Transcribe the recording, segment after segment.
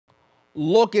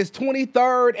Look, it's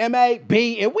 23rd MAB,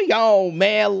 and we on,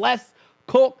 man. Let's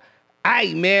cook.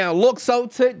 Hey, man, look, so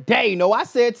today, no, I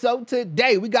said so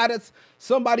today, we got us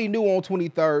somebody new on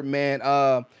 23rd,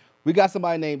 man. We got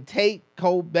somebody named Tate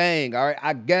Kobang, all right?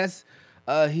 I guess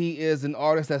he is an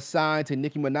artist that's signed to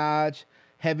Nicki Minaj,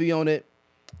 heavy on it.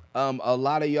 A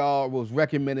lot of y'all was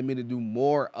recommending me to do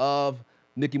more of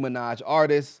Nicki Minaj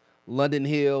artists, London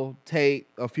Hill, Tate,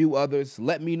 a few others.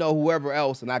 Let me know whoever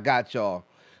else, and I got y'all.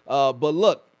 But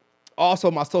look,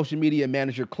 also my social media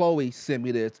manager, Chloe, sent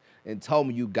me this and told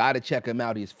me you got to check him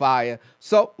out. He's fire.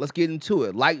 So let's get into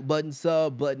it. Like button,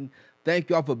 sub button.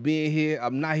 Thank y'all for being here.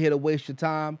 I'm not here to waste your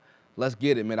time. Let's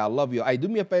get it, man. I love you. Hey, do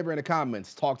me a favor in the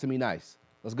comments. Talk to me nice.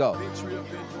 Let's go. He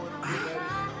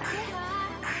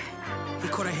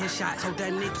caught a headshot, told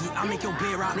that Nicki, I'll make your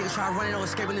bed rock. Niggas try running or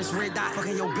escaping this red dot.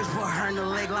 Fucking your bitch, put her in the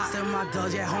leg lock. Send my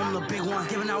dogs at home, the big one.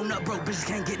 Giving out nut broke, bitches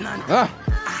can't get none.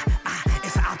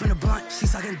 It's an op in the blunt. She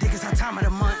sucking dick, it's her time of the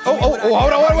month. Hold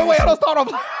on, wait. Don't start off.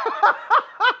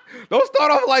 Don't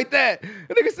start off like that.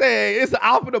 The nigga say it's an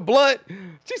op in the blunt.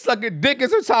 She sucking dick,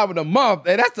 it's her time of the month.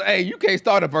 And that's, hey, you can't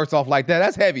start a verse off like that.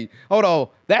 That's heavy. Hold on.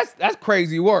 That's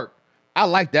crazy work. I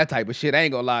like that type of shit. I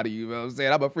ain't gonna lie to you, you know what I'm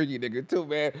saying? I'm a freaky nigga too,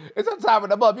 man. It's a time of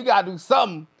the month. You gotta do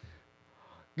something.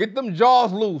 Get them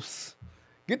jaws loose.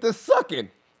 Get the sucking.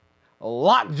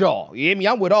 Lockjaw. You hear me?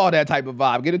 I'm with all that type of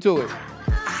vibe. Get into it.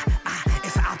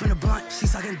 It's an op in the blunt. She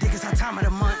sucking dick, it's her time of the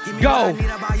month. Give me Go. What I need,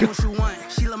 I buy you what you want.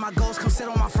 She let my goals come sit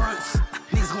on my fronts.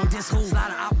 Niggas gon' diss who?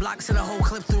 Slide an op block, send a whole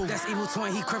clip through. That's evil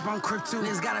twin, he crip, I'm crip too.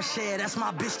 Niggas gotta share, that's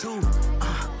my bitch too.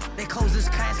 They close this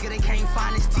casket, they can't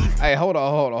find his teeth. Hey, hold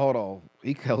on.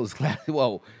 He closed class.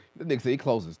 Whoa, the nigga said he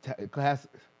closes class.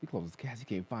 He closes class. He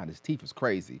can't find his teeth. It's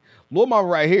crazy. Lil Mama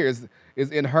right here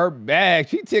is in her bag.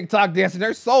 She TikTok dancing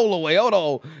her soul away. Hold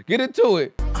on, get into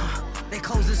it. They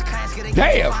close this casket, they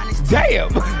can't find his teeth.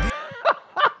 Damn.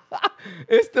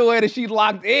 It's the way that she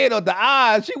locked in on the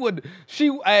eyes. She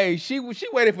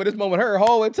waited for this moment her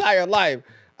whole entire life.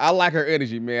 I like her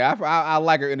energy, man. I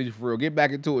like her energy for real. Get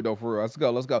back into it though, for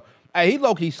real. Let's go. Hey, he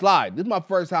low-key slide. This is my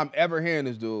first time ever hearing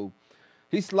this dude.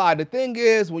 He slide. The thing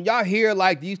is, when y'all hear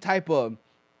like these type of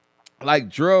like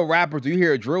drill rappers, you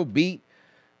hear a drill beat,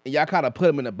 and y'all kind of put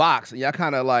them in a box, and y'all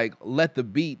kind of like let the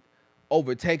beat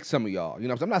overtake some of y'all. You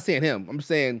know what I'm saying? I'm not saying him. I'm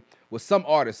saying with some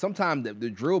artists, sometimes the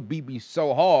drill beat be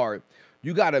so hard,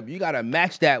 you gotta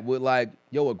match that with like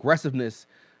your aggressiveness,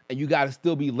 and you gotta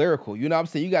still be lyrical. You know what I'm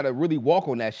saying? You gotta really walk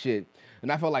on that shit.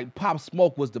 And I felt like Pop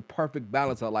Smoke was the perfect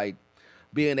balance of like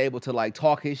being able to like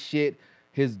talk his shit,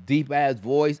 his deep ass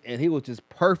voice, and he was just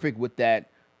perfect with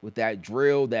that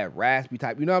drill, that raspy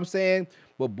type. You know what I'm saying?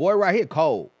 But boy right here,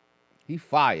 cold. He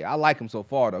fire. I like him so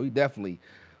far though. He definitely.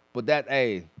 But that,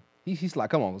 hey, he's like,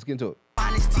 come on, let's get into it.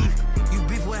 Find his teeth. You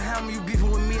beef with him, you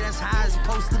beefing with me. That's how it's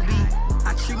supposed to be.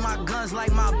 I treat my guns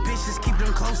like my bitches, keep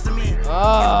them close to me.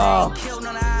 Oh. If they ain't killed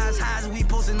none of eyes, how is we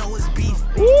supposed to know it's beef?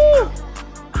 Woo.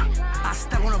 I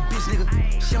step on a bitch,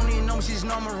 nigga. She don't even know me, she just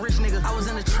know I'm a rich nigga. I was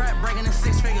in the trap breaking in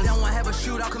 6 figures. Don't wanna have a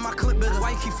shootout cause my clip bigger.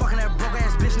 Why you keep fucking that broke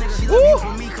ass bitch, nigga? She love you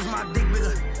for me cause my dick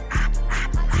bigger.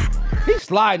 He's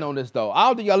sliding on this though. I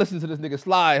don't think y'all listen to this nigga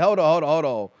slide. Hold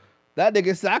on. That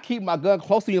nigga said, I keep my gun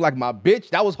close to you like my bitch.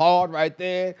 That was hard right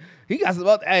there. He got some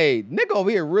other, hey, nigga over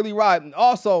here really riding.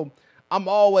 Also, I'm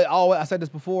always, I said this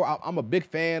before, I'm a big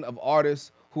fan of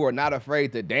artists who are not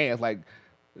afraid to dance. Like,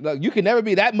 look, you can never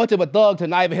be that much of a thug to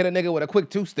not even hit a nigga with a quick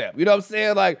two-step. You know what I'm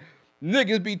saying? Like,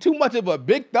 niggas be too much of a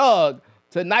big thug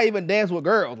to not even dance with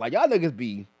girls. Like, y'all niggas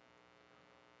be,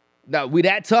 now, we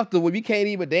that tough to where we can't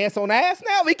even dance on ass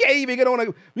now? We can't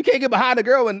even we can't get behind a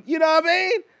girl and, you know what I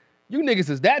mean? You niggas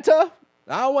is that tough?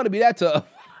 I don't want to be that tough.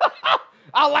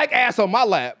 I like ass on my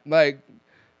lap. Like,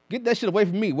 get that shit away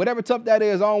from me. Whatever tough that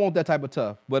is, I don't want that type of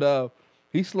tough. But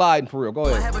he's sliding for real. Go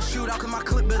ahead. I have a shootout cause my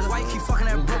clip bigger. Why you keep fucking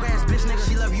that broke ass bitch, nigga?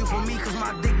 She love you for me cause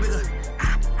my dick bigger.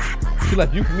 She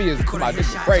love you for me is my dick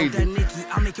is crazy.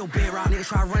 I'll make your bed rock. Niggas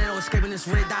try running or escaping this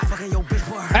red dot. Fucking your bitch,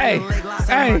 put her hey, in the leg lock.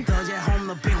 Hey. My dogs at home,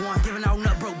 the big one. Giving out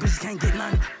nut broke, bitches can't get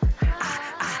none.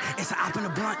 It's an op in the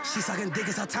blunt. She sucking dick,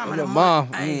 it's her time of the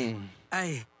month. Hey,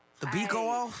 the beat go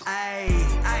off. Hey,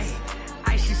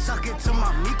 she suck it to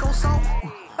my Miko soul.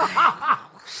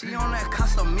 She on that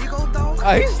Casamigo though.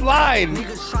 He's sliding.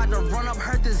 Niggas tried to run up,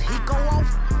 hurt this heat go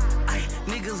off. Ay,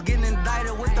 niggas getting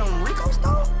indicted with them Ricos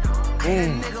though. Ay,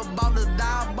 that nigga about to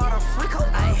die about a freako.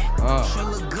 Ay, sure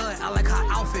look good. I like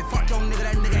her outfit. Fuck your nigga,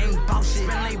 that nigga ain't bout shit.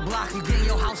 Spin they block, you getting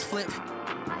your house flipped.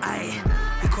 Ay,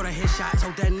 he caught a headshot,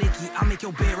 told that Nicki, I'll make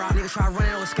your bed rock. Niggas try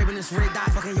running or escaping this red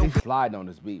dot. Fucking your He's sliding on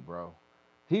this beat, bro.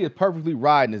 He is perfectly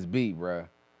riding this beat, bro.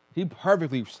 He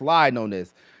perfectly sliding on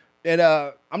this. And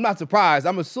I'm not surprised.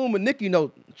 I'm assuming Nicki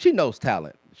she knows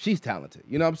talent. She's talented.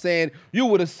 You know what I'm saying? You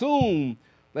would assume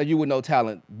that you would know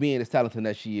talent being as talented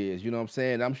as she is. You know what I'm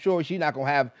saying? I'm sure she's not gonna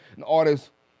have an artist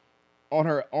on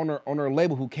her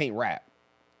label who can't rap.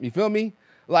 You feel me?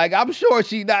 Like I'm sure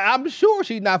she's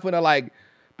not gonna like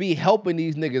be helping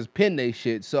these niggas pen they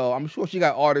shit. So I'm sure she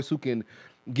got artists who can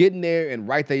get in there and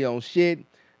write their own shit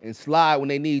and slide when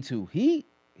they need to. I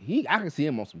can see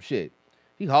him on some shit.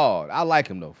 He hard. I like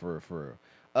him though, for real.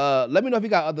 Let me know if he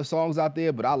got other songs out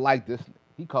there, but I like this.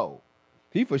 He cold.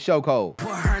 He for sure cold. Put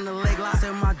her in the leg lock,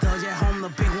 and my Doge at home, the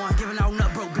big one. Giving out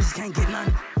nut broke, bitches can't get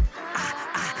none.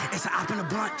 It's an op in the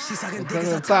blunt. She sucking dick.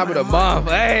 It's top of the month.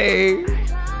 Hey.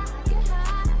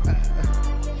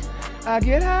 I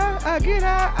get high, I get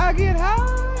high, I get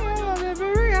high,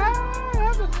 very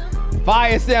high.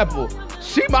 Fire sample.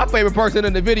 She my favorite person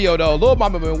in the video though. Lil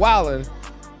Mama been wildin'.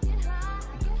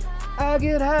 I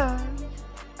get high,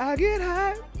 I get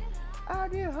high, I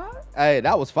get high. Hey,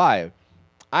 that was fire.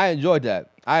 I enjoyed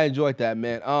that,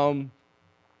 man.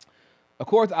 Of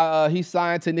course, he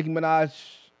signed to Nicki Minaj,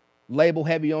 label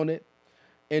heavy on it,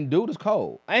 and dude is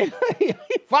cold. He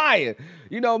fire.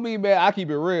 You know me, man. I keep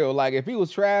it real. Like if he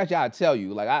was trash, I'd tell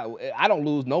you. Like I don't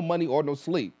lose no money or no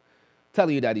sleep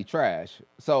telling you that he trash.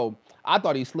 So I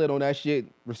thought he slid on that shit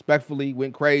respectfully,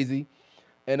 went crazy,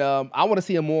 and I want to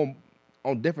see him more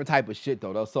on different type of shit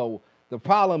though. So the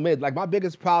problem is, like, my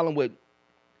biggest problem with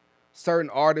certain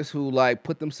artists who like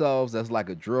put themselves as like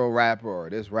a drill rapper or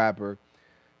this rapper,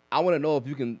 I want to know if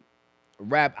you can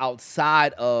rap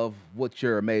outside of what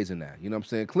you're amazing at. You know what I'm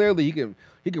saying? Clearly he can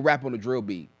rap on the drill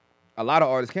beat. A lot of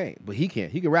artists can't, but he can.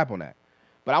 He can rap on that.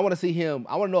 But I want to see him.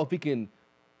 I want to know if he can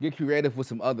get creative with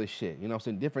some other shit. You know what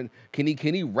I'm saying? Different. Can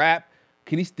he rap?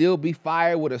 Can he still be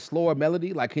fire with a slower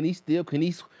melody? Like can he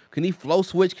flow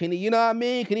switch? Can he, you know what I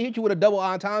mean? Can he hit you with a double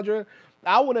entendre?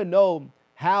 I want to know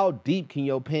how deep can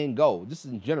your pen go, just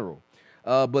in general.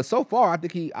 But so far, I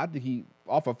think he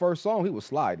off a first song, he was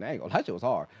sliding. I ain't gonna, that shit was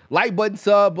hard. Like button,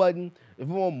 sub button. If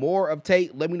you want more of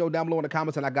Tate, let me know down below in the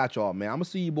comments, and I got y'all, man. I'm gonna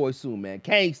see you boys soon, man.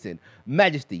 Kingston,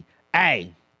 Majesty,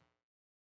 ayy.